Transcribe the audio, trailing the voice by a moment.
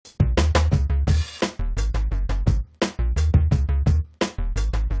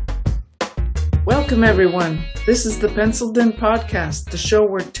Welcome, everyone. This is the Penciled In Podcast, the show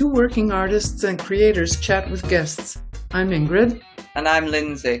where two working artists and creators chat with guests. I'm Ingrid. And I'm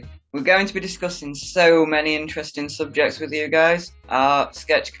Lindsay. We're going to be discussing so many interesting subjects with you guys. Art,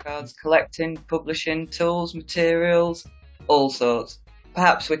 sketch cards, collecting, publishing, tools, materials, all sorts.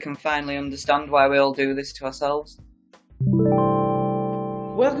 Perhaps we can finally understand why we all do this to ourselves.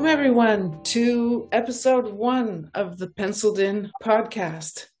 Welcome, everyone, to episode 1 of the Penciled In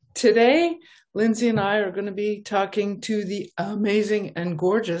Podcast. Today, Lindsay and I are going to be talking to the amazing and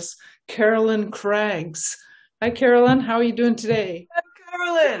gorgeous Carolyn Craggs. Hi, Carolyn. How are you doing today?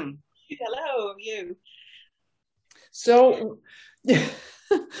 Hello, Carolyn. Hello, you. So,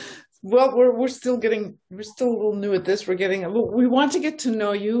 well, we're still a little new at this. We want to get to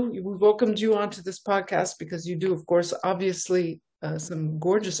know you. We welcomed you onto this podcast because you do, of course, obviously some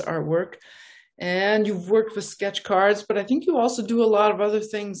gorgeous artwork. And you've worked with sketch cards, but I think you also do a lot of other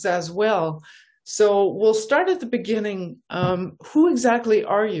things as well. So we'll start at the beginning. Who exactly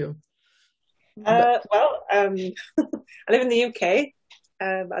are you? I live in the UK.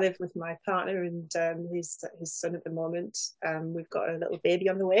 I live with my partner and his son at the moment. We've got a little baby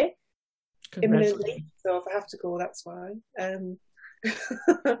on the way imminently. So if I have to go, that's why. Oh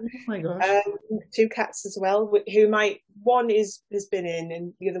my gosh. 2 cats as well, one has been in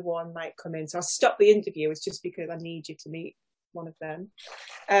and the other one might come in. So I'll stop the interview. It's just because I need you to meet one of them.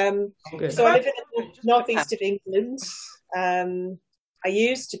 So I live in the northeast of England. I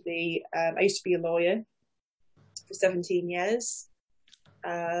used to be a lawyer for 17 years.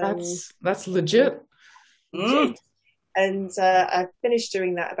 That's legit. And I finished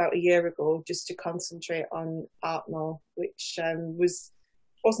doing that about a year ago just to concentrate on art more, which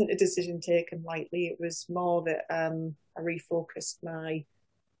wasn't a decision taken lightly. It was more that I refocused my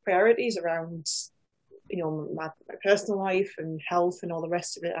priorities around, my personal life and health and all the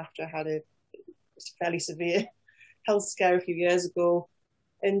rest of it after I had a fairly severe health scare a few years ago.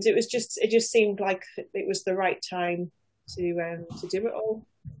 And it just seemed like it was the right time to do it all.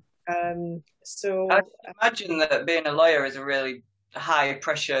 So I can imagine that being a lawyer is a really high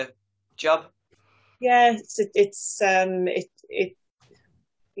pressure job. Yeah,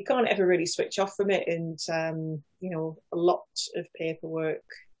 you can't ever really switch off from it, and a lot of paperwork,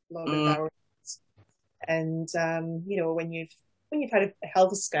 a lot of hours, and when you've had a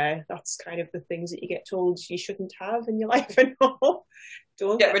health scare, that's kind of the things that you get told you shouldn't have in your life and all.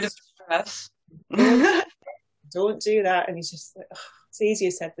 Don't get rid of stress. Don't do that. And it's just like, it's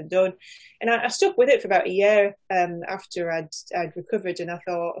easier said than done. And I stuck with it for about a year after I'd recovered, and I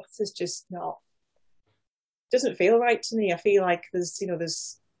thought, this is just doesn't feel right to me. I feel like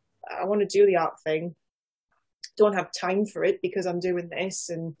I want to do the art thing. Don't have time for it because I'm doing this,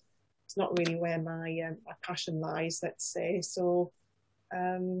 and it's not really where my passion lies, let's say. So,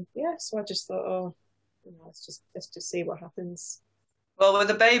 so I just thought, let's just see what happens. Well,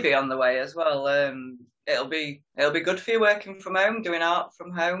 with a baby on the way as well, it'll be good for you working from home, doing art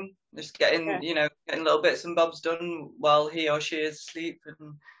from home, just getting little bits and bobs done while he or she is asleep,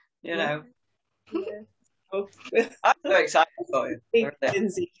 and Yeah. I'm so excited for you.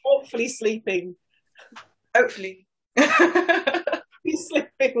 Lindsay, hopefully sleeping. Hopefully. He's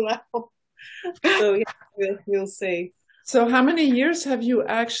sleeping well. So yeah, we'll see. So how many years have you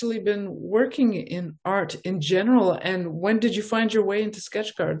actually been working in art in general, and when did you find your way into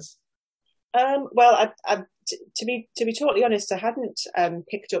sketch cards? Well, to be totally honest, I hadn't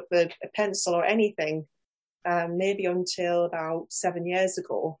picked up a pencil or anything maybe until about 7 years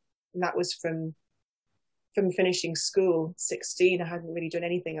ago, and that was from finishing school. 16, I hadn't really done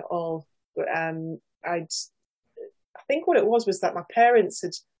anything at all. But I think what it was that my parents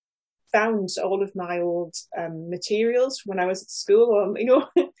had found all of my old materials when I was at school.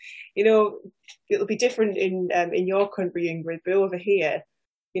 It'll be different in your country, Ingrid, but over here,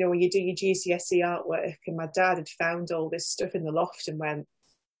 when you do your GCSE artwork, and my dad had found all this stuff in the loft and went,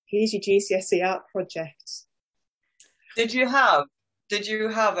 here's your GCSE art project. Did you have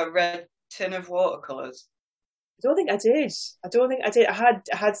a red tin of watercolours? I don't think I did. I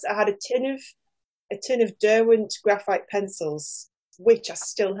had a tin of Derwent graphite pencils, which I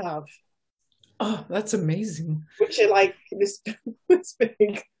still have. Oh, that's amazing. Which are like this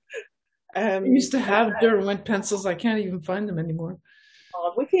big. I used to have Derwent pencils. I can't even find them anymore.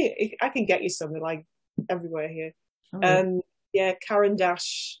 I can get you some. They're like everywhere here. Oh. Caran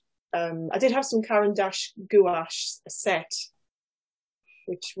d'Ache. I did have some Caran d'Ache gouache set,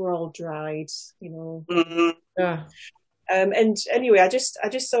 which were all dried, Mm-hmm. Yeah. And anyway, I just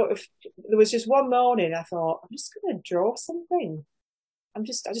sort of, there was just one morning I thought, I'm just going to draw something. I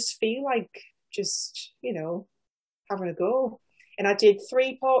just feel like having a go. And I did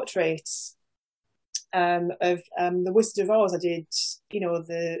 3 portraits of the Wizard of Oz. I did,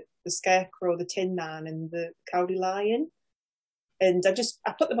 the Scarecrow, the Tin Man, and the Cowardly Lion, and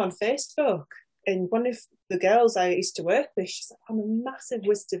I put them on Facebook. And one of the girls I used to work with, she's like, "I'm a massive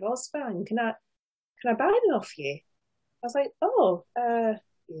Wizard of Oz fan. Can I buy them off you?" I was like, "Oh,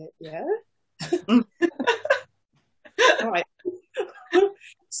 yeah." All right.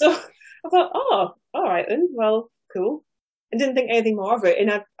 So I thought, "Oh, all right then. Well, cool." And didn't think anything more of it.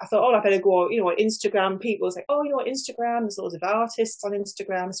 And I thought, "Oh, I better go, on Instagram." People was like, "Oh, Instagram, there's loads of artists on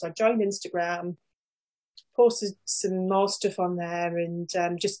Instagram." So I joined Instagram, posted some more stuff on there, and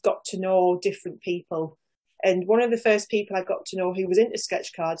just got to know different people. And one of the first people I got to know who was into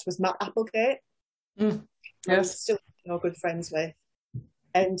sketch cards was Matt Applegate. Yes. I'm still good friends with.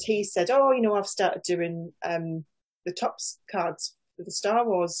 And he said, "Oh, I've started doing the Topps cards for the Star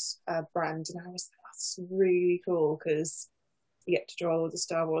Wars brand." And I was like, "That's really cool," because you get to draw all the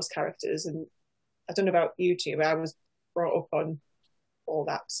Star Wars characters. And I don't know about you two, but I was brought up on all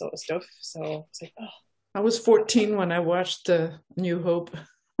that sort of stuff. So I was like, "Oh." I was 14 when I watched New Hope.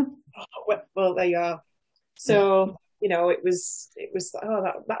 Well, there you are. So, it was oh,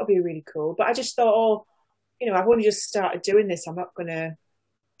 that would be really cool. But I just thought, "Oh, I've only just started doing this. I'm not going to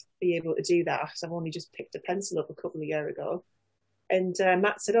be able to do that because I've only just picked a pencil up a couple of years ago." And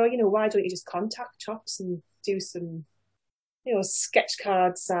Matt said, "Oh, why don't you just contact Topps and do some, sketch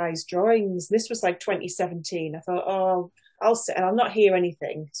card size drawings?" This was like 2017. I thought, "Oh, I'll sit and I'll not hear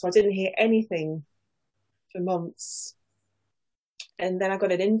anything." So I didn't hear anything for months. And then I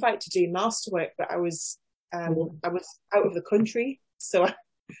got an invite to do masterwork, but I was out of the country. So I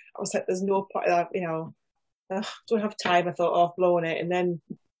was like, "There's no point, don't have time." I thought, "Oh, I've blown it." And then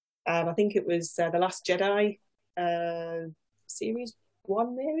I think it was The Last Jedi series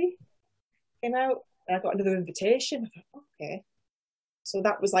 1 maybe came out, and I got another invitation. I thought, okay. So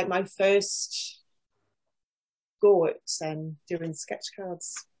that was like my first go at doing sketch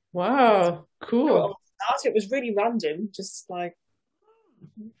cards. Wow, cool. It was really random, just like.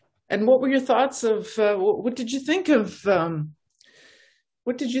 And what were your thoughts of what did you think of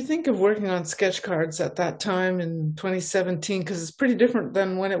working on sketch cards at that time in 2017? Because it's pretty different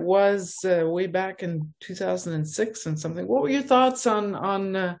than when it was way back in 2006 and something. What were your thoughts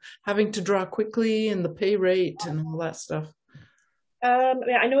on having to draw quickly and the pay rate and all that stuff? I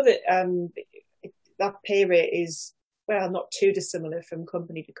know that that pay rate is, well, not too dissimilar from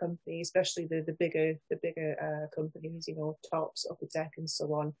company to company, especially the bigger companies, Topps, Upper Deck, and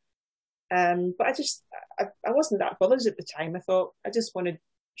so on. But I wasn't that bothered at the time. I thought, I just want to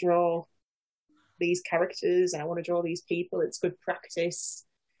draw these characters and I want to draw these people. It's good practice.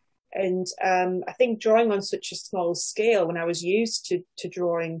 And I think drawing on such a small scale, when I was used to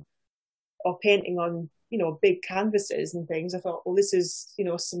drawing or painting on, big canvases and things, I thought, well, this is,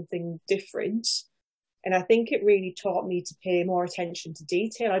 something different. And I think it really taught me to pay more attention to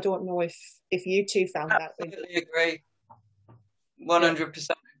detail. I don't know if you two found that. Absolutely agree. 100%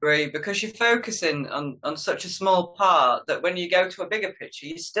 agree, because you're focusing on such a small part that when you go to a bigger picture,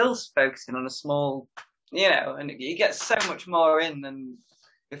 you're still focusing on a small, and you get so much more in than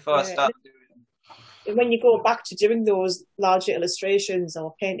before I started doing them. And when you go back to doing those larger illustrations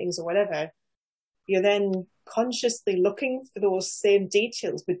or paintings or whatever, you're then consciously looking for those same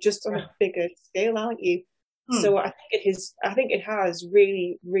details, but just on a bigger scale, aren't you? So I think it has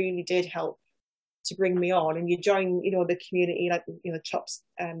really, really did help to bring me on. And you join, the community, like, the Topps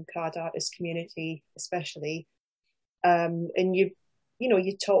card artist community, especially. And you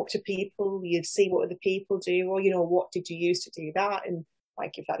talk to people, you see what other people do, or, what did you use to do that? And I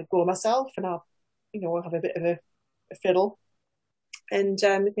give that a go myself, and I'll have a bit of a fiddle. And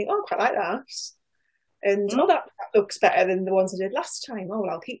think, oh, I quite like that. And that looks better than the ones I did last time. Oh, well,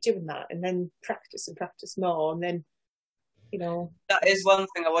 I'll keep doing that, and then practice and practice more, and then, That is one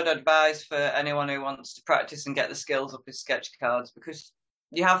thing I would advise for anyone who wants to practice and get the skills up is sketch cards, because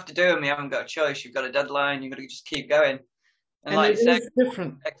you have to do them. You haven't got a choice. You've got a deadline. You've got to just keep going. And like you said,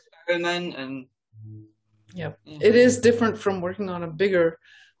 different. Experiment and. Yeah, it is different from working on a bigger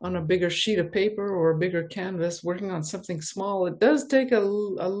sheet of paper or a bigger canvas. Working on something small, it does take a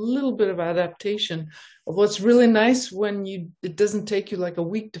little bit of adaptation. Although it's really nice when it doesn't take you like a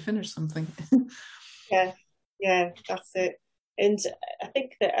week to finish something. Yeah, that's it. And I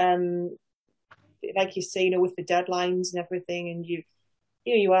think that, like you say, with the deadlines and everything, and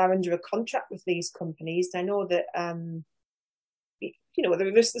you are under a contract with these companies. I know that,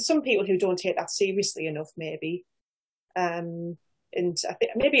 there's some people who don't take that seriously enough, maybe. And I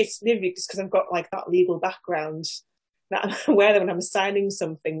think maybe it's because I've got like that legal background that I'm aware that when I'm signing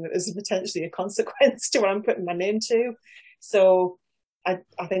something that there's potentially a consequence to what I'm putting my name to. So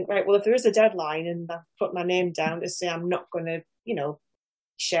I think, right, well, if there is a deadline and I've put my name down to say I'm not going to,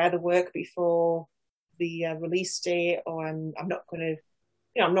 share the work before the release date, or I'm not going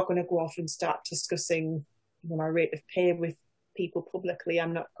to, I'm not going to go off and start discussing, my rate of pay with people publicly.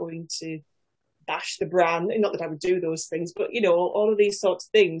 I'm not going to bash the brand. Not that I would do those things, but all of these sorts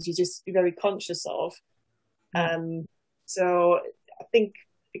of things you just be very conscious of. So I think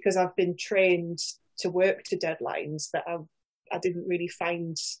because I've been trained to work to deadlines, that I didn't really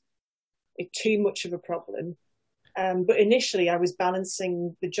find it too much of a problem. But initially I was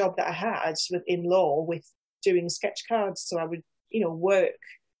balancing the job that I had within law with doing sketch cards. So I would, work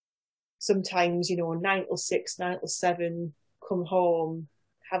sometimes, 9 till 6, 9 till 7, come home,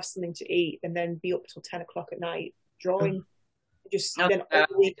 have something to eat, and then be up till 10 o'clock at night drawing. Just then all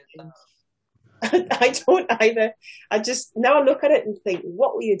weekend. I don't either. I just now look at it and think,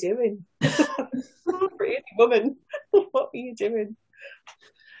 what were you doing? Crazy woman. What were you doing?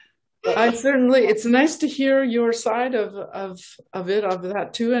 It's nice to hear your side of that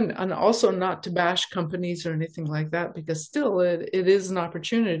too, and also not to bash companies or anything like that, because still it is an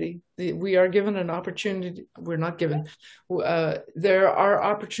opportunity. We are given an opportunity. We're not given. There are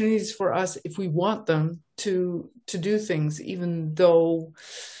opportunities for us if we want them to do things, even though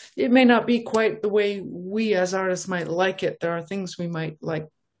it may not be quite the way we as artists might like it. There are things we might like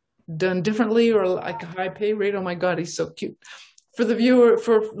done differently, or like a high pay rate. Oh my God, he's so cute. For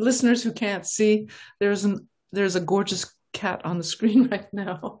listeners who can't see, there's a gorgeous cat on the screen right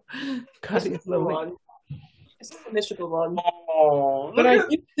now. God, he's lovely. It's a miserable one. Oh, but I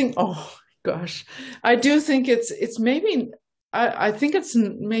do think, oh gosh, I do think it's maybe, I think it's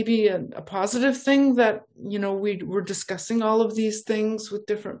maybe a positive thing that, we're discussing all of these things with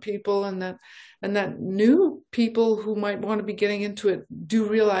different people, and that new people who might want to be getting into it do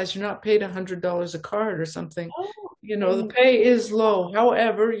realize you're not paid $100 a card or something. The pay is low.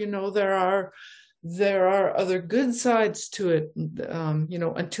 However, there are other good sides to it,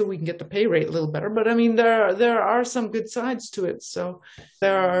 until we can get the pay rate a little better. But I mean, there are some good sides to it. So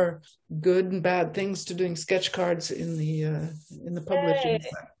there are good and bad things to doing sketch cards in the publishing.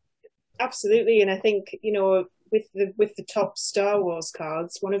 Absolutely. And I think, with the top Star Wars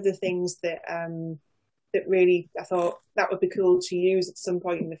cards, one of the things that really I thought that would be cool to use at some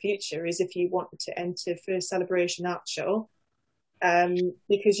point in the future is if you wanted to enter for a Celebration Art Show,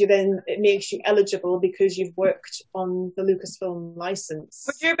 because it makes you eligible because you've worked on the Lucasfilm license.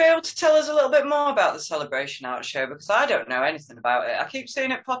 Would you be able to tell us a little bit more about the Celebration Art Show? Because I don't know anything about it. I keep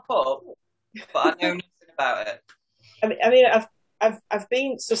seeing it pop up, but I know nothing about it. I mean, I've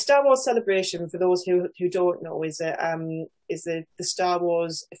been, so Star Wars Celebration, for those who don't know, is the Star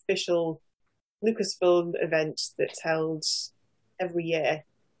Wars official Lucasfilm event that's held every year,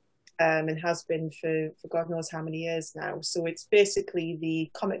 and has been for God knows how many years now. So it's basically the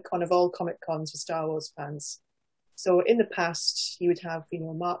Comic Con of all Comic Cons for Star Wars fans. So in the past, you would have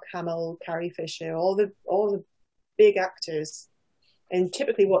Mark Hamill, Carrie Fisher, all the big actors, and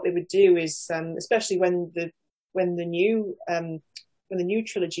typically what they would do is, especially when the new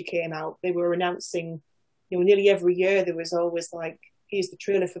trilogy came out, they were announcing, nearly every year there was always like, here's the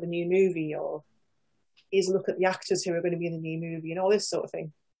trailer for the new movie, or here's a look at the actors who are going to be in the new movie, and all this sort of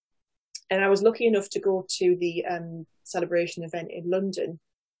thing. And I was lucky enough to go to the Celebration event in London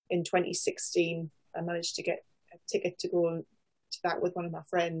in 2016. I managed to get a ticket to go to that with one of my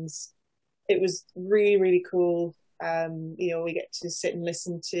friends. It was really, really cool. We get to sit and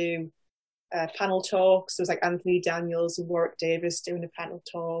listen to panel talks. There was like Anthony Daniels and Warwick Davis doing a panel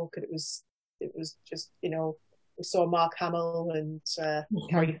talk, and it was just, we saw Mark Hamill and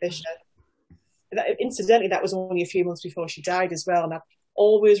Carrie Fisher. Incidentally, that was only a few months before she died as well, and I've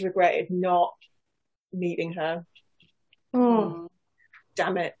always regretted not meeting her. Oh,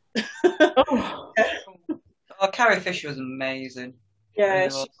 damn it! Oh, Carrie Fisher was amazing. Yeah,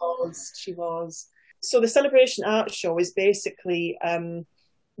 she was. So the Celebration Art Show is basically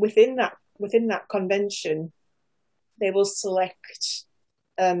within that convention, they will select.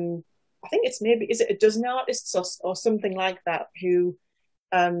 I think is it a dozen artists or something like that who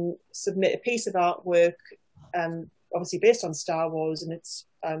submit a piece of artwork, obviously based on Star Wars, and it's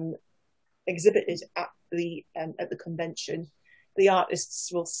exhibited at the convention. The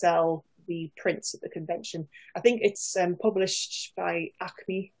artists will sell the prints at the convention. I think it's published by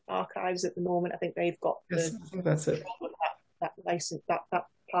Acme Archives at the moment. I think they've got I think that's it. That license, that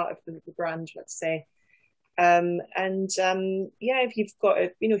part of the brand, let's say. If you've got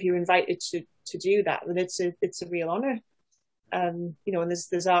if you're invited to do that, then it's a real honour. And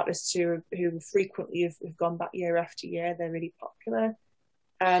there's artists who frequently have gone back year after year. They're really popular.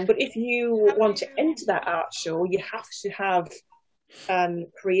 But if you want to enter that art show, you have to have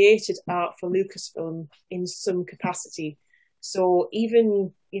created art for Lucasfilm in some capacity. So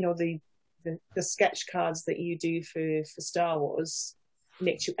even, the sketch cards that you do for Star Wars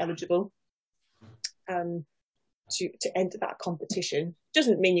makes you eligible to enter that competition.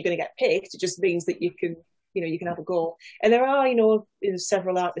 Doesn't mean you're going to get picked. It just means that you can have a go. And there are,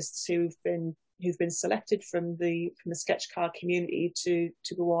 several artists who've been selected from the sketch card community to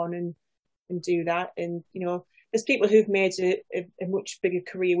go on and do that. And there's people who've made a much bigger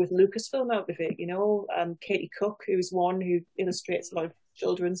career with Lucasfilm out of it. Katie Cook, who's one who illustrates a lot of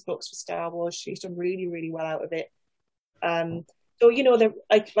children's books for Star Wars. She's done really, really well out of it. So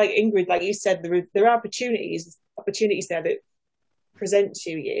like Ingrid, like you said, there are opportunities there that present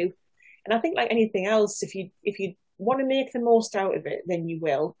to you. And I think, like anything else, if you want to make the most out of it, then you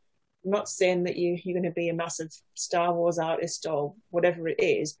will. I'm not saying that you're going to be a massive Star Wars artist or whatever it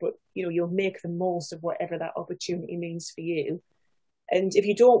is, but you'll make the most of whatever that opportunity means for you. And if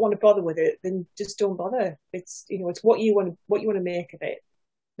you don't want to bother with it, then just don't bother. It's it's what you want to make of it.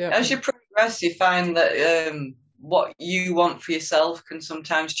 Yeah. As you progress, you find that what you want for yourself can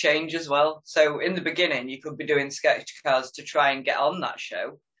sometimes change as well. So in the beginning, you could be doing sketch cards to try and get on that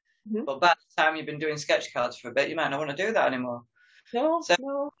show. Mm-hmm. But by the time you've been doing sketch cards for a bit, you might not want to do that anymore. No.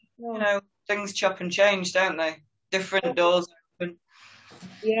 Things chop and change, don't they? Different doors open.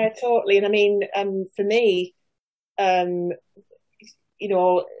 Yeah, totally. And I mean, for me, I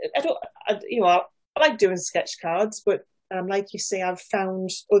like doing sketch cards, but like you say, I've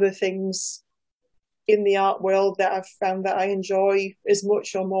found other things in the art world that I've found that I enjoy as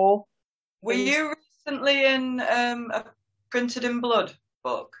much or more. Were you recently in a Printed in Blood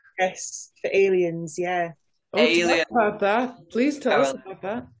book? Yes, for Aliens, yeah. Talk about that. Please tell us about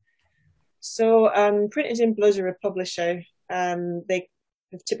that. So, Printed in Blood are a publisher. They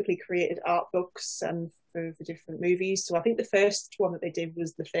have typically created art books for different movies. So I think the first one that they did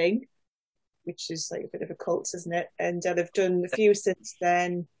was The Thing, which is like a bit of a cult, isn't it? And they've done a few since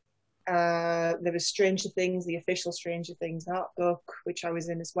then. There was Stranger Things, the official Stranger Things art book, which I was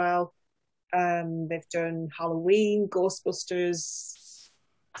in as well. They've done Halloween, Ghostbusters,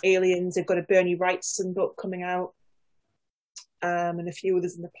 Aliens. They've got a Bernie Wrightson book coming out, and a few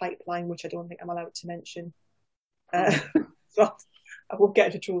others in the pipeline, which I don't think I'm allowed to mention. So I won't get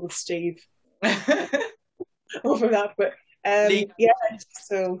into trouble with Steve over that. But yeah,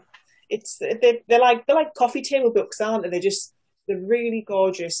 so they're like coffee table books, aren't they? They're really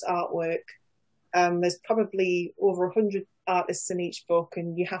gorgeous artwork. There's probably over 100 artists in each book,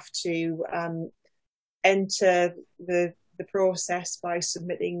 and you have to enter the process by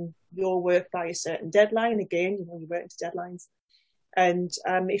submitting your work by a certain deadline. Again, you work into deadlines. And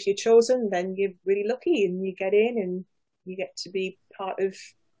if you're chosen, then you're really lucky and you get in and you get to be part of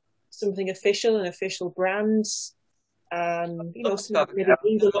something official, an official brand. Something really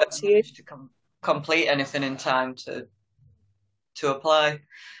means a lot to you. To complete anything in time to apply.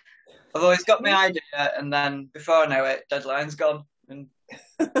 I've always got my idea, and then before I know it, deadline's gone. And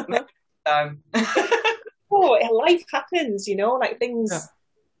time. Life happens, like things. Yeah.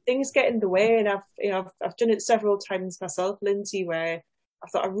 Things get in the way, and I've done it several times myself, Lindsay, where I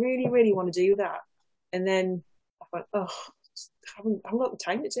thought I really, really want to do that, and then I thought, I haven't got the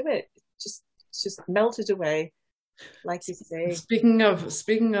time to do it. It's just melted away, like you say. Speaking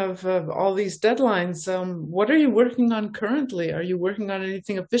of all these deadlines, what are you working on currently? Are you working on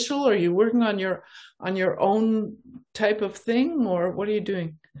anything official? Or are you working on your own type of thing, or what are you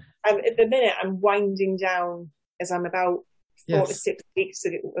doing? At the minute, I'm winding down as I'm about 4 to 6 weeks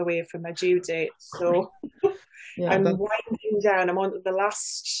away from my due date. So I'm winding down. I'm on the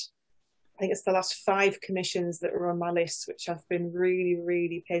last, I think it's the last 5 commissions that are on my list, which I've been really,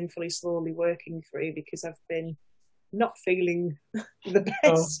 really painfully slowly working through because I've been not feeling the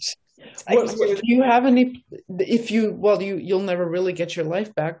best. Do you have any, you'll never really get your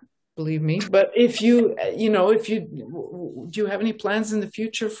life back, believe me, but do you have any plans in the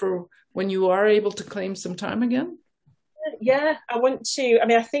future for when you are able to claim some time again? Yeah, I want to. I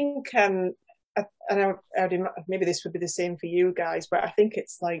mean, I think, maybe this would be the same for you guys, but I think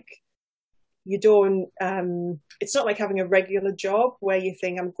it's like you don't, it's not like having a regular job where you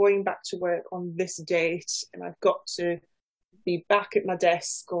think I'm going back to work on this date and I've got to be back at my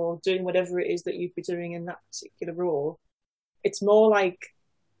desk or doing whatever it is that you'd be doing in that particular role. It's more like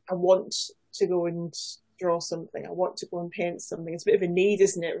I want to go and draw something. I want to go and paint something. It's a bit of a need,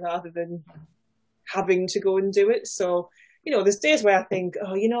 isn't it, rather than having to go and do it. So, there's days where I think,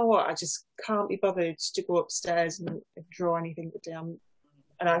 oh, you know what, I just can't be bothered to go upstairs and draw anything today.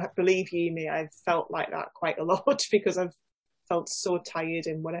 And I believe you me, I've felt like that quite a lot because I've felt so tired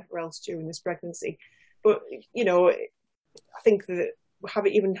and whatever else during this pregnancy. But, I think that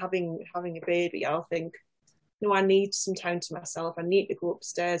even having a baby, I'll think, no, I need some time to myself. I need to go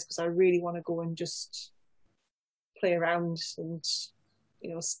upstairs because I really want to go and just play around and,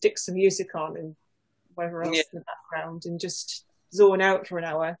 stick some music on and whatever else in the background and just zone out for an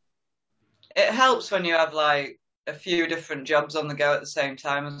hour. It helps when you have like a few different jobs on the go at the same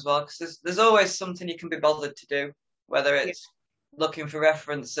time as well, because there's always something you can be bothered to do, whether it's looking for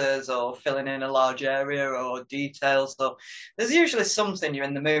references or filling in a large area or details. So there's usually something you're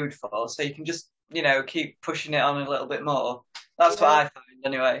in the mood for, so you can just, keep pushing it on a little bit more. That's what I find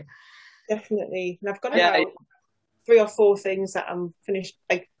anyway. Definitely. And I've got about 3 or 4 things that I'm finished,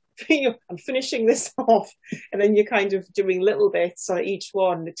 like, I'm finishing this off, and then you're kind of doing little bits on each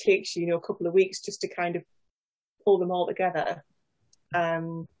one. It takes you, a couple of weeks just to kind of pull them all together.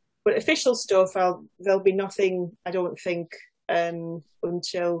 But official stuff, there'll be nothing, I don't think,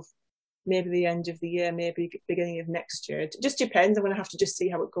 until maybe the end of the year, maybe beginning of next year. It just depends. I'm going to have to just see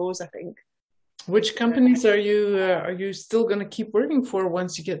how it goes, I think. Which companies are you still going to keep working for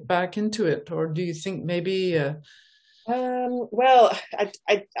once you get back into it, or do you think maybe? Well,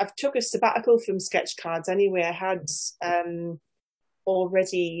 I've took a sabbatical from sketch cards anyway. I had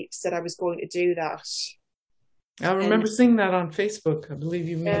already said I was going to do that. I remember seeing that on Facebook. I believe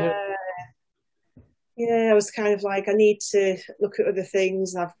you made Yeah, I was kind of like, I need to look at other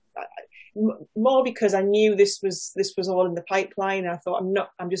things. And more because I knew this was all in the pipeline. I thought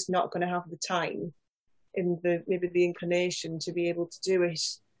I'm just not going to have the time and maybe the inclination to be able to do it.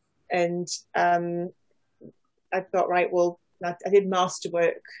 And I thought, right, well, I did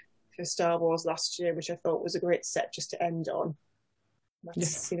masterwork for Star Wars last year, which I thought was a great set just to end on.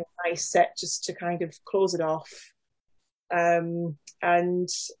 That's a nice set just to kind of close it off. And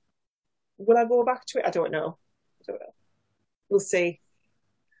will I go back to it? I don't know. We'll see.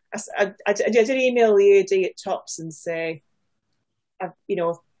 I did email the AD at Tops and say,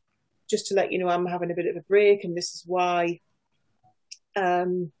 just to let you know, I'm having a bit of a break, and this is why.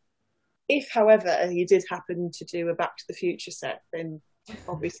 If, however, you did happen to do a Back to the Future set, then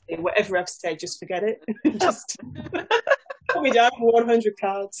obviously whatever I've said, just forget it. Just put me down for 100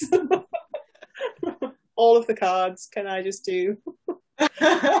 cards. All of the cards. Can I just do?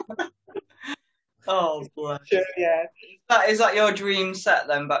 Oh, bless. Sure, yeah. Is that your dream set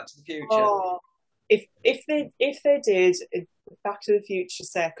then, Back to the Future? Oh, if they did a Back to the Future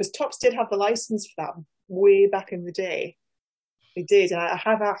set, because Tops did have the license for that way back in the day. They did, and I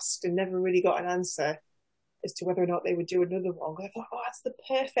have asked and never really got an answer as to whether or not they would do another one. But I thought, that's the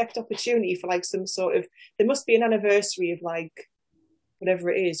perfect opportunity for like some sort of. There must be an anniversary of like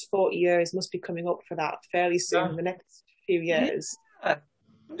whatever it is, 40 years must be coming up for that fairly soon in the next few years. Yeah.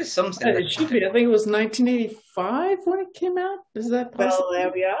 Something. It should be. I think it was 1985 when it came out. Is that possible? Well,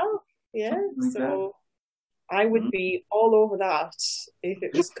 there we are. Yeah. Like so I would be all over that if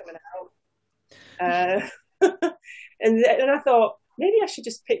it was coming out. And I thought maybe I should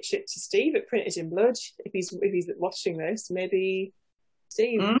just pitch it to Steve at Printed in Blood if he's watching this. Maybe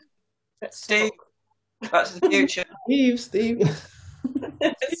Steve. Steve. Back to the Future. Steve.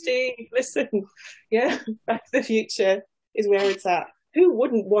 Steve, listen. Yeah, Back to the Future is where it's at. Who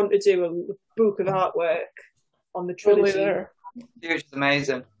wouldn't want to do a book of artwork on the trilogy? Totally Future's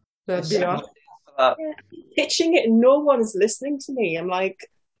amazing. That'd be awesome. Yeah. Pitching it and no one's listening to me. I'm like,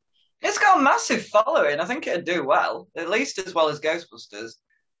 it's got a massive following. I think it'd do well, at least as well as Ghostbusters.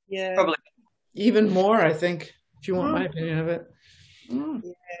 Yeah, probably even more. I think, if you want my opinion of it. Yeah.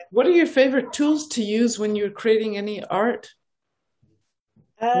 What are your favorite tools to use when you're creating any art?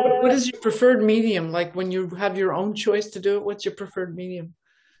 What is your preferred medium? Like when you have your own choice to do it, what's your preferred medium?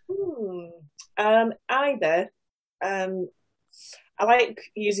 Either. I like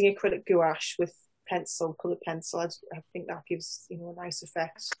using acrylic gouache with coloured pencil. I think that gives a nice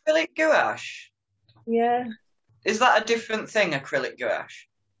effect. Acrylic gouache? Yeah. Is that a different thing, acrylic gouache?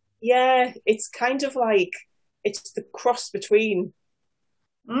 Yeah, it's kind of like, it's the cross between,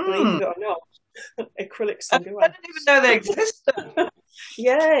 believe it or not, acrylics and gouache. I didn't even know they existed.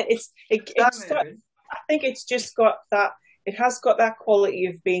 Yeah, I think it's just got that. It has got that quality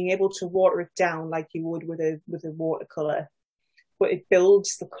of being able to water it down like you would with a watercolor, but it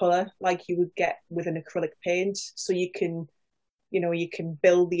builds the color like you would get with an acrylic paint. So you can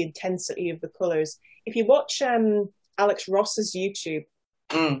build the intensity of the colors. If you watch Alex Ross's YouTube,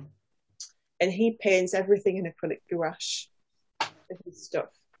 and he paints everything in acrylic gouache, his stuff.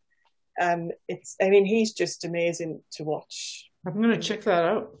 He's just amazing to watch. I'm going to check that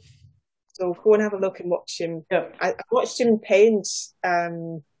out. So go and have a look and watch him. Yep. I watched him paint a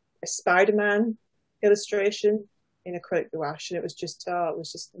Spider-Man illustration in acrylic gouache, and it was just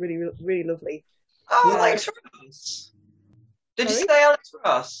really, really lovely. Oh, Alex Ross. Did you Sorry? say Alex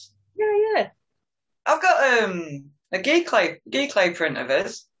Ross? Yeah, yeah. I've got a geek clay print of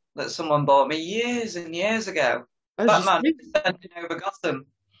his that someone bought me years and years ago. As you Batman say, descending over Gotham.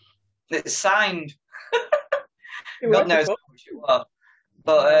 It's signed. You're God worth a knows book. how much it was.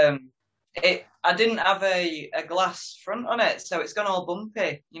 But I didn't have a glass front on it, so it's gone all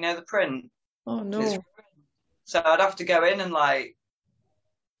bumpy. You know the print. oh It's no. so I'd have to go in and like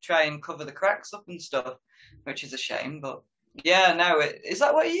try and cover the cracks up and stuff, which is a shame. But yeah, no, is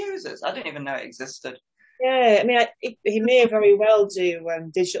that what he uses? I didn't even know it existed. Yeah, I mean, he may very well do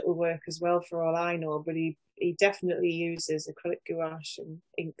digital work as well, for all I know. But he definitely uses acrylic gouache and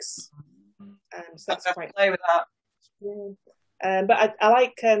inks, so I'd that's have to quite. play with that. Yeah. But I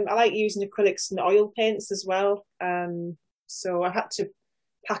like using acrylics and oil paints as well. So I had to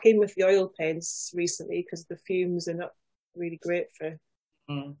pack in with the oil paints recently because the fumes are not really great for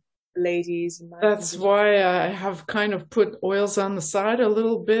Mm. ladies and my That's condition. why I have kind of put oils on the side a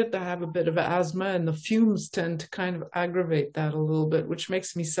little bit. I have a bit of asthma, and the fumes tend to kind of aggravate that a little bit, which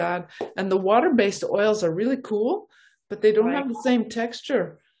makes me sad. And the water-based oils are really cool, but they don't Right. have the same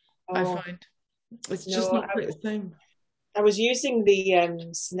texture, I Oh find. It's just no, not quite the same. I was using the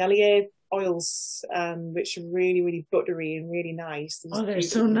Sennelier oils, which are really, really buttery and really nice. These Oh, they're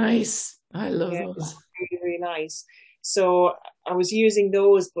so beautiful, nice. I love yeah, those. really, really nice. So I was using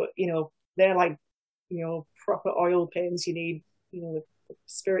those, but they're like, proper oil paints. You need, the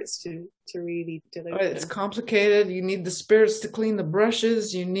spirits to really deliver It's them. complicated. You need the spirits to clean the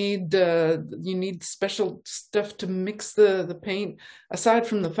brushes. You need special stuff to mix the paint. Aside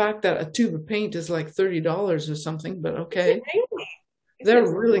from the fact that a tube of paint is like $30 or something, but Is it okay, really? Is they're it?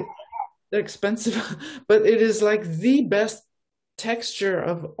 really they're expensive, but it is like the best texture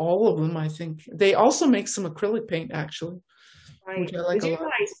of all of them. I think they also make some acrylic paint actually, which Right. I They like a do lot.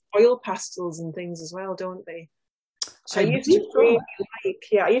 nice oil pastels and things as well, don't they? I I used to believe really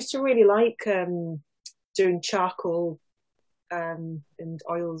so. I used to really like doing charcoal and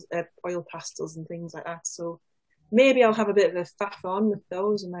oil pastels and things like that. So maybe I'll have a bit of a faff on with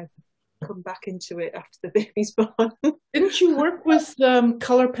those and I come back into it after the baby's born. Didn't you work with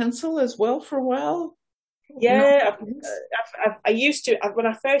color pencil as well for a while? No. Yeah, I used to when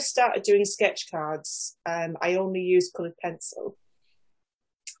I first started doing sketch cards. I only used coloured pencil,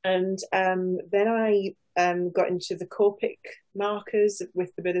 and then I got into the Copic markers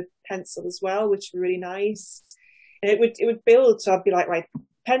with a bit of pencil as well, which were really nice. And it would build, so I'd be like, right,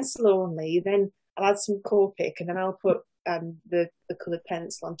 pencil only, then I'll add some Copic, and then I'll put the coloured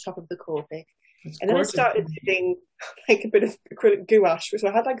pencil on top of the Copic. It's And then I gorgeous. started doing like a bit of acrylic gouache, so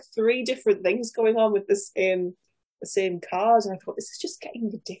I had like three different things going on with the same cars, and I thought this is just getting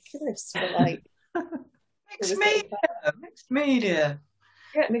ridiculous for like Mixed this little media, mixed media.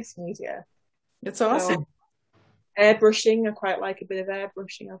 yeah, mixed media. It's So awesome. airbrushing, I quite like a bit of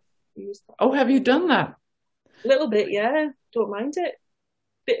airbrushing. I've used that Oh, have you done that? a little bit, yeah. Don't mind it.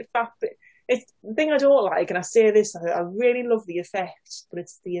 Bit of fat, but it's the thing I don't like, and I say this, I really love the effect, but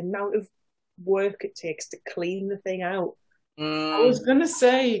it's the amount of work it takes to clean the thing out. I was Mm. gonna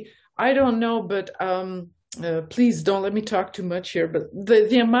say, I don't know, but please don't let me talk too much here. But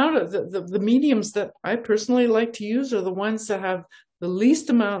the amount of the mediums that I personally like to use are the ones that have the least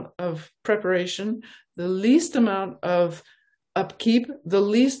amount of preparation, the least amount of upkeep, the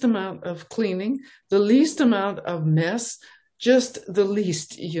least amount of cleaning, the least amount of mess, just the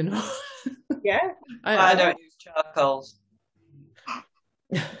least, you know. Yeah, I I don't use charcoals.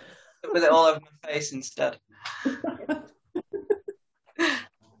 With it all over my face instead.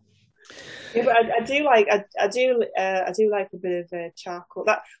 yeah, but I do like I do like a bit of charcoal.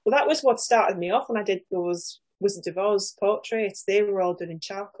 That was what started me off when I did those Wizard of Oz portraits. They were all done in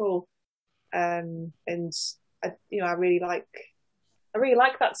charcoal, and I really like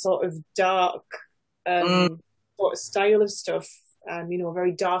that sort of dark Mm. sort of style of stuff. A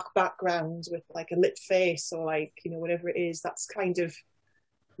very dark background with like a lit face or like whatever it is. That's kind of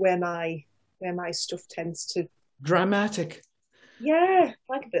where my stuff tends to. dramatic. Yeah, I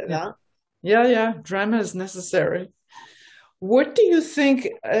like a bit of Yeah. that. Yeah, drama is necessary. What do you think?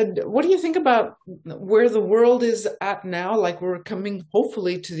 What do you think about where the world is at now? Like we're coming,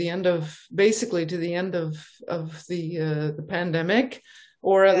 hopefully, to the end of basically to the end of the pandemic,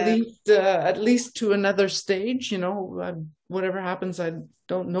 or Yeah. at least to another stage. Whatever happens, I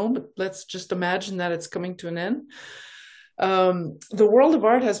don't know, but let's just imagine that it's coming to an end. The world of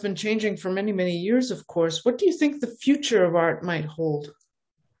art has been changing for many, many years, of course. What do you think the future of art might hold?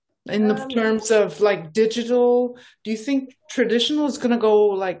 In the Um, terms of like digital, do you think traditional is going to go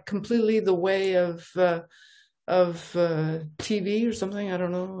like completely the way of TV or something? I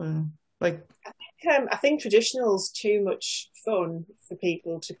don't know. Like I think traditional's too much fun for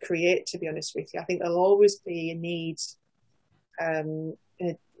people to create. To be honest with you, I think there'll always be a need um,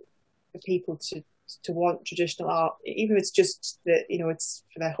 for people to want traditional art, even if it's just that it's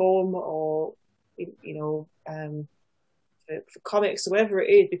for their home or for comics or whatever it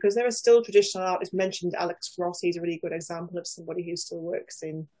is, because there are still traditional artists. Mentioned Alex Rossi is a really good example of somebody who still works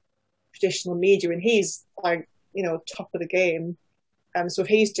in traditional media, and he's like top of the game. So if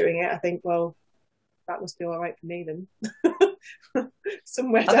he's doing it, I think, well, that must be all right for me then.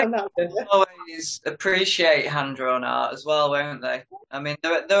 Somewhere I down think that they'll way. always appreciate hand-drawn art as well, won't they? I mean,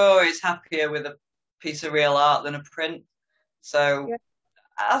 they're always happier with a piece of real art than a print. So Yeah,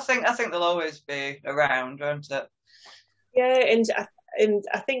 I think they'll always be around, won't it? yeah, and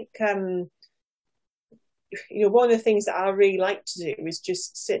I think one of the things that I really like to do is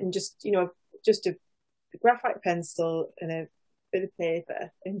just sit and just a graphite pencil and a bit of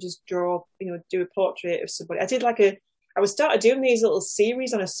paper and just draw, do a portrait of somebody. I was started doing these little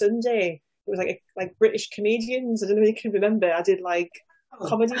series on a Sunday. It was like British comedians. I don't know if you can remember. I did like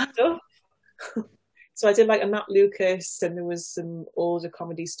comedy stuff. So I did like a Matt Lucas, and there was some older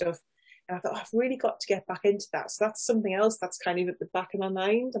comedy stuff. And I thought, I've really got to get back into that. So that's something else that's kind of at the back of my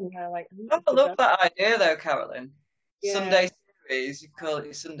mind. I'm kind of like, I love that idea though, Carolyn. yeah, Sunday series, you call it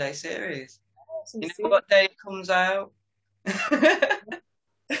your Sunday series. some You know serious. what day it comes out? I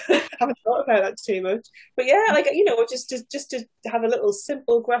haven't thought about that too much, but yeah, just to have a little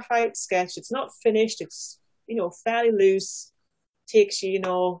simple graphite sketch. It's not finished. It's fairly loose. Takes you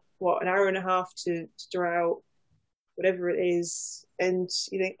what, an hour and a half to draw out whatever it is, and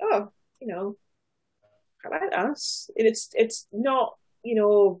you think, oh, I like that. And it's not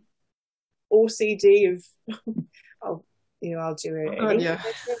OCD of I'll I'll do Oh an God, ink yeah.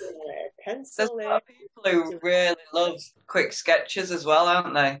 there, a There's pencil a lot there. of people who really love quick sketches as well,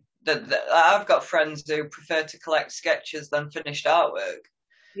 aren't they? I've got friends who prefer to collect sketches than finished artwork.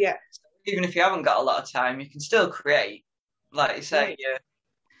 Yeah, Even if you haven't got a lot of time, you can still create. Like you say, right, yeah.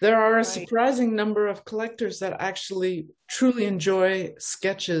 There are a right. surprising number of collectors that actually truly enjoy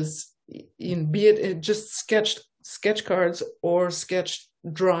sketches, be it just sketch cards or sketch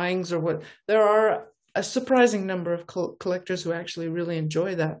drawings or what. There are a surprising number of collectors who actually really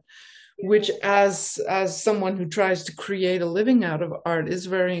enjoy that, which, Yeah. as someone who tries to create a living out of art, is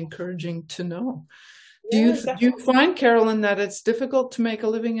very encouraging to know. Yeah, Do you definitely. find, Carolyn, that it's difficult to make a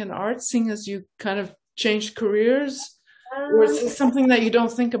living in art, seeing as you kind of changed careers? Or is Um, this something that you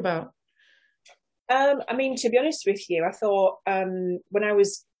don't think about? I mean, to be honest with you, I thought when I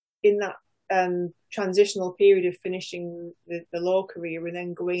was in that transitional period of finishing the law career and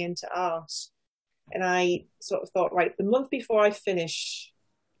then going into art, and I sort of thought, right, the month before I finish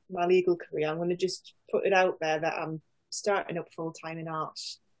my legal career, I'm going to just put it out there that I'm starting up full time in art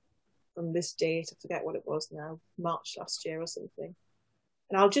from this date. I forget what it was now, March last year or something.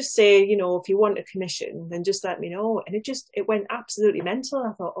 And I'll just say, if you want a commission, then just let me know. And it went absolutely mental.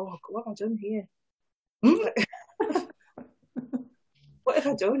 I thought, oh, what have I done here? Hmm? What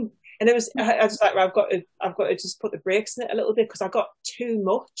have I done? And I was like, well, I've got to just put the brakes in it a little bit because I got too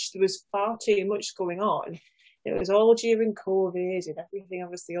much. There was far too much going on. It was all during COVID and everything.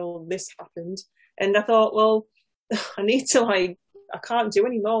 Obviously, all this happened, and I thought, well, I need to I can't do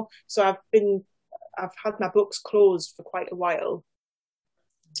anymore. So I've had my books closed for quite a while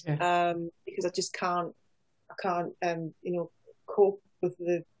Yeah. because I can't, cope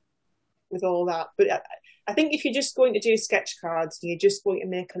with all that. But I think if you're just going to do sketch cards and you're just going to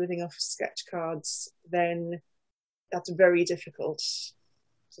make a living off sketch cards, then that's very difficult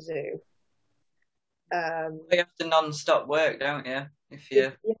to do. You have to non-stop work, don't you? If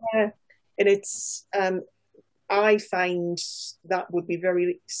you Yeah, and I find that would be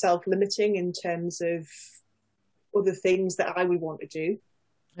very self-limiting in terms of other things that I would want to do.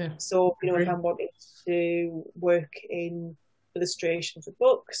 Yeah. So, if Agree. I'm wanting to work in illustration for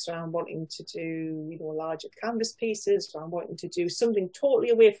books, or I'm wanting to do, larger canvas pieces, or I'm wanting to do something totally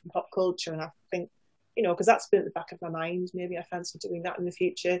away from pop culture, and I think, because that's been at the back of my mind, maybe I fancy doing that in the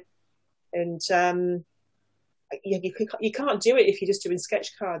future. And yeah, you can't do it if you're just doing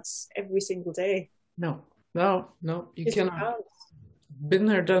sketch cards every single day. No, no, no, you You just cannot. can't. Been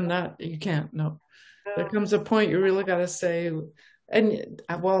there, done that. You can't. No. There No. comes a point you really got to say, and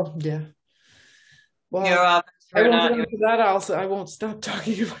well, yeah. you're Well, our best I friend, won't go aren't you? into that. Also, I won't stop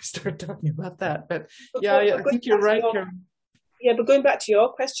talking if I start talking about that. But But, yeah, but, I but going think you're back to right, your Karen. Yeah, but going back to your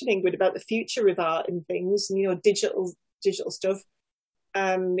question, Ingrid, about the future of art and things, and digital stuff.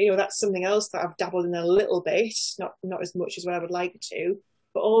 That's something else that I've dabbled in a little bit, not as much as what I would like to.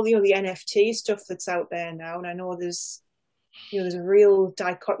 But all the NFT stuff that's out there now, and I know there's there's a real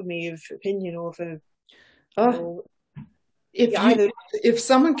dichotomy of opinion over, you Oh, know, if yeah, either if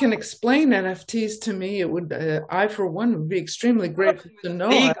someone can explain NFTs to me, it would I for one would be extremely grateful to know.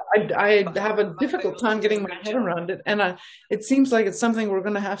 I have a difficult time getting my head around it, and it seems like it's something we're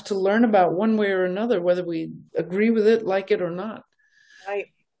going to have to learn about one way or another, whether we agree with it, like it or not. right.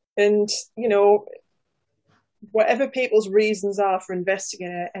 And whatever people's reasons are for investing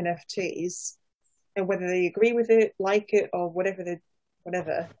in NFTs, and whether they agree with it, like it, or whatever,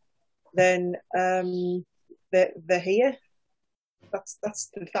 then they're here. That's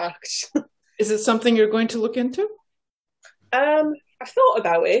the fact. Is it something you're going to look into? I've thought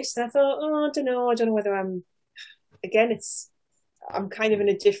about it, and I thought, oh, I don't know whether I'm kind of in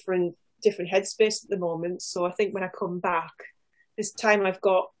a different headspace at the moment. So I think when I come back, this time I've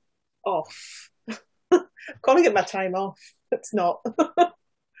got off. Calling it my time off. It's not,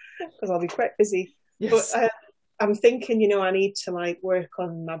 because I'll be quite busy. Yes. But I'm thinking, I need to like work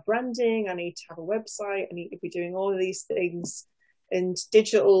on my branding. I need to have a website. I need to be doing all of these things. And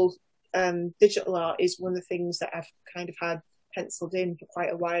digital art is one of the things that I've kind of had penciled in for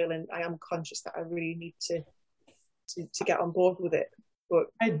quite a while, and I am conscious that I really need to get on board with it. But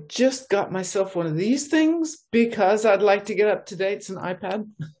I just got myself one of these things because I'd like to get up to date. It's an iPad.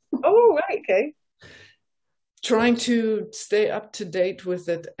 Oh, right, okay. Trying to stay up to date with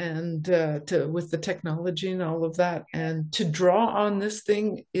it and with the technology and all of that, and to draw on this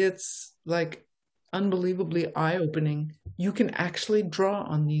thing, it's like unbelievably eye-opening. You can actually draw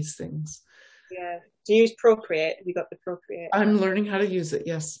on these things. Yeah. Do you use Procreate? Have you got the Procreate? I'm learning how to use it.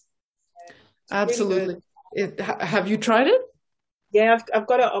 Yes, absolutely. Really have you tried it? Yeah, I've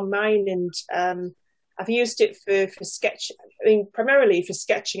got it on mine, and I've used it for sketch. I mean, primarily for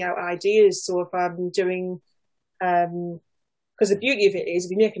sketching out ideas. So if I'm doing, because the beauty of it is,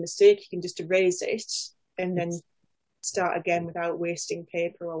 if you make a mistake, you can just erase it and then start again without wasting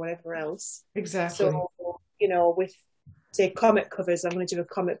paper or whatever else. Exactly. So with say comic covers, I'm going to do a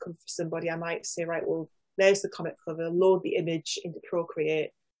comic cover for somebody. I might say, right, well, there's the comic cover. Load the image into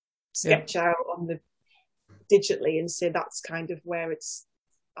Procreate, sketch out on the digitally, and say that's kind of where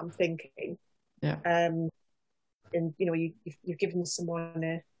I'm thinking. Yeah. And you've given someone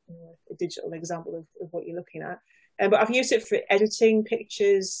a digital example of what you're looking at. But I've used it for editing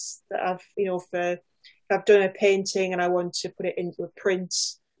pictures that I've, if I've done a painting and I want to put it into a print,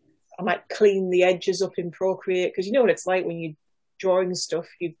 I might clean the edges up in Procreate, because you know what it's like when you're drawing stuff,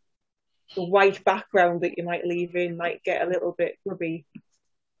 the white background that you might leave in might get a little bit grubby.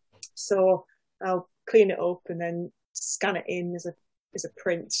 So I'll clean it up and then scan it in as a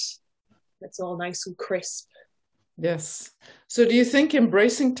print. It's all nice and crisp. Yes. So do you think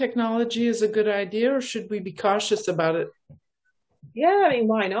embracing technology is a good idea, or should we be cautious about it? Yeah, I mean,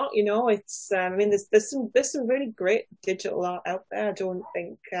 why not? It's there's some really great digital art out there. I don't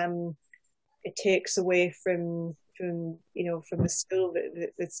think it takes away from the skill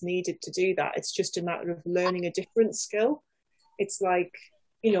that's needed to do that. It's just a matter of learning a different skill. It's like,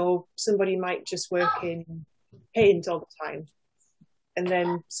 somebody might just work in paint all the time, and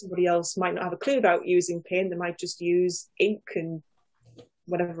then somebody else might not have a clue about using paint. They might just use ink and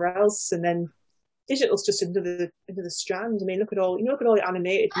whatever else, and then digital's just another strand. I mean, look at all the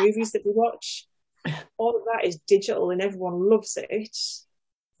animated movies that we watch. All of that is digital, and everyone loves it.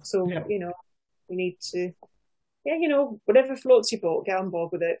 So we need to, whatever floats your boat, get on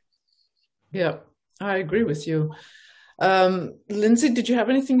board with it. Yeah, I agree with you. Lindsay, did you have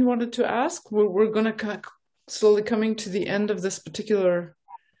anything you wanted to ask? We're going to slowly coming to the end of this particular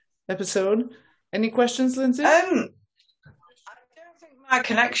episode. Any questions, Lindsay? I don't think my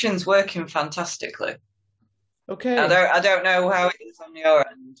connection's working fantastically. Okay. I don't know how it is on your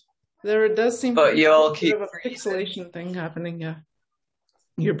end. There does seem but to be you all a keep bit of a pixelation thing happening. Yeah,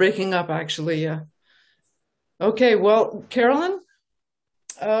 you're breaking up actually. Yeah. Okay. Well, Carolyn.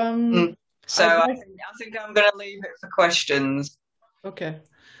 So I think I'm going to leave it for questions. Okay.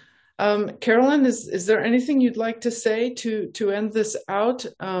 Carolyn, is there anything you'd like to say to end this out?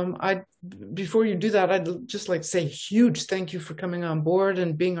 Before you do that, I'd just like to say a huge thank you for coming on board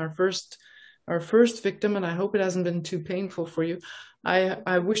and being our first victim, and I hope it hasn't been too painful for you.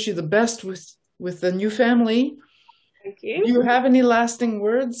 I wish you the best with the new family. Thank you. Do you have any lasting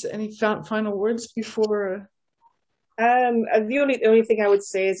words? Any final words before? The only thing I would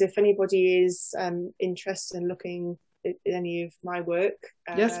say is, if anybody is interested in looking at any of my work,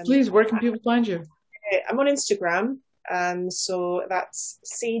 yes, please. Where can people find you? I'm on Instagram, so that's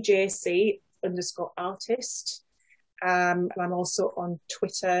CJC_artist, and I'm also on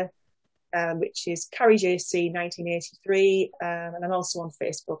Twitter, which is CarrieJC1983, and I'm also on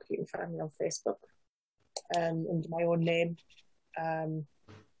Facebook. You can find me on Facebook. under my own name.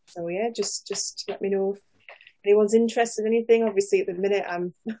 So yeah, just let me know if anyone's interested in anything. Obviously, at the minute,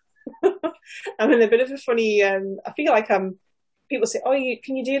 I'm I'm in a bit of a funny. I feel like I'm. People say, "Oh,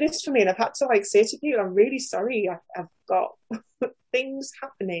 can you do this for me?" And I've had to like say to people, "I'm really sorry. I've got things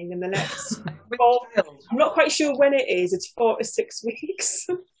happening in the next." I'm not quite sure when it is. It's 4 to 6 weeks,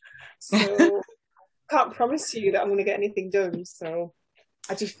 so can't promise you that I'm going to get anything done. So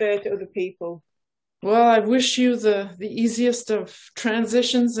I defer to other people. Well, I wish you the easiest of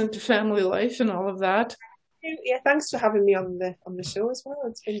transitions into family life and all of that. Yeah, thanks for having me on the show as well.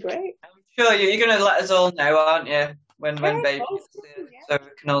 It's been great. I'm sure you're going to let us all know, aren't you, when baby, yeah. so we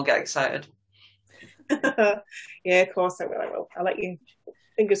can all get excited. Yeah, of course I will. I'll let you.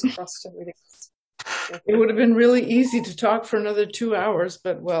 Fingers crossed. It would have been really easy to talk for another 2 hours,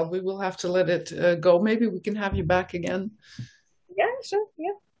 but well, we will have to let it go. Maybe we can have you back again. Yeah, sure.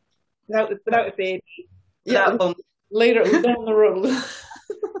 Yeah. Without a baby. Yeah, later down the road.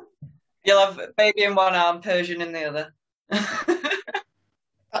 You'll have a baby in one arm, Persian in the other.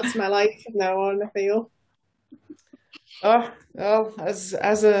 That's my life from now on, I feel. Oh, well, as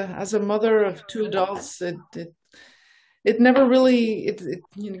a mother of 2 adults, it never really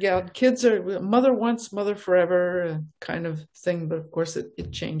kids are mother once, mother forever kind of thing, but of course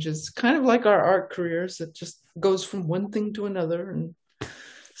it changes. Kind of like our art careers, it just goes from one thing to another and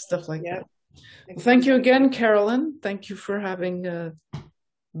stuff like that. Well, thank you again, Carolyn. Thank you for having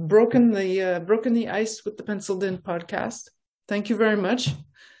broken the ice with the Penciled In podcast. Thank you very much,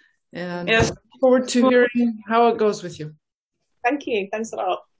 and yes. Look forward to hearing how it goes with you. Thank you. Thanks a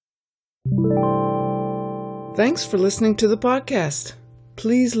lot. Thanks for listening to the podcast.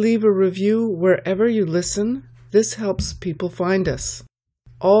 Please leave a review wherever you listen. This helps people find us.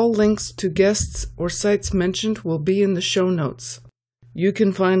 All links to guests or sites mentioned will be in the show notes. You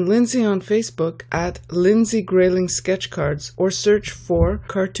can find Lindsay on Facebook at Lindsay Grayling Sketchcards or search for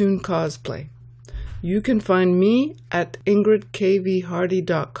Cartoon Cosplay. You can find me at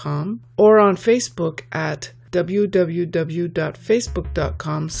ingridkvhardy.com or on Facebook at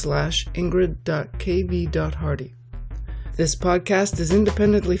www.facebook.com/ingrid.kv.hardy. This podcast is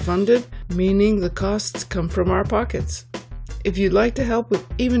independently funded, meaning the costs come from our pockets. If you'd like to help with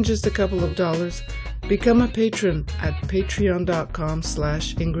even just a couple of dollars, become a patron at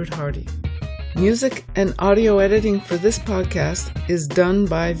patreon.com/ingridhardy. Music and audio editing for this podcast is done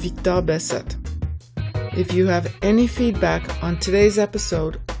by Victor Bessette. If you have any feedback on today's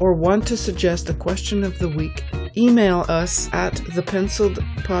episode or want to suggest a question of the week, email us at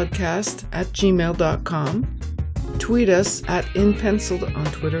thepenciledpodcast@gmail.com, tweet us at InPenciled on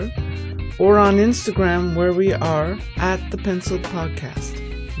Twitter, or on Instagram where we are at The Penciled Podcast.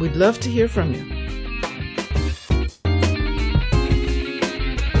 We'd love to hear from you.